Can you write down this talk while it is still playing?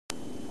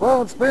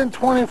Well, it's been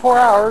 24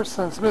 hours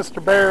since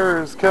Mr. Bear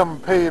has come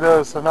and paid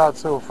us a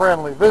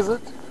not-so-friendly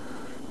visit.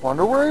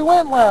 Wonder where he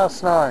went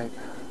last night.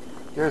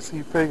 Guess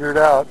he figured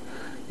out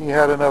he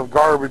had enough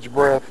garbage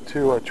breath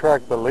to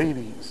attract the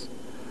ladies.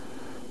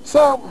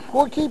 So,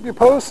 we'll keep you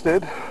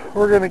posted.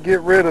 We're going to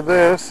get rid of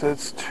this.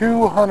 It's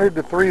 $200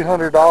 to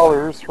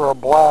 $300 for a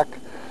black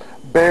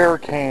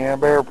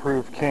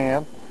bear-proof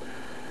can.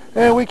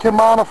 And we can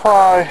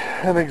modify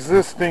an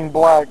existing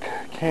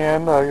black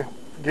can.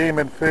 Game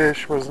and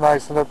Fish was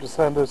nice enough to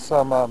send us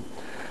some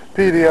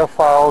PDF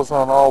files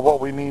on all what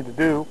we need to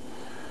do.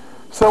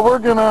 So we're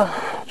going to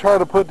try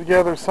to put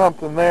together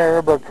something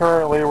there, but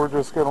currently we're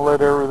just going to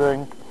let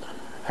everything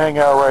hang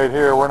out right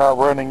here. We're not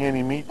running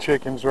any meat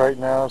chickens right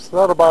now, so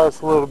that'll buy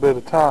us a little bit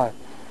of time.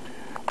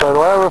 But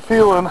I have a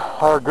feeling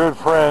our good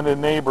friend and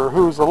neighbor,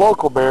 who's a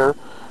local bear,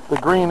 the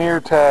green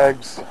ear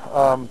tags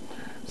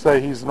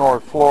say he's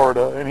North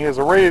Florida, and he has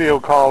a radio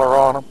collar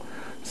on him.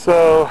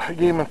 So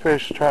Game and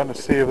Fish is trying to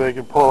see if they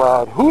can pull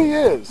out who he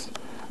is,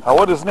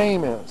 what his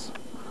name is.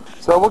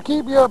 So we'll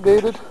keep you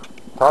updated.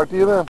 Talk to you then.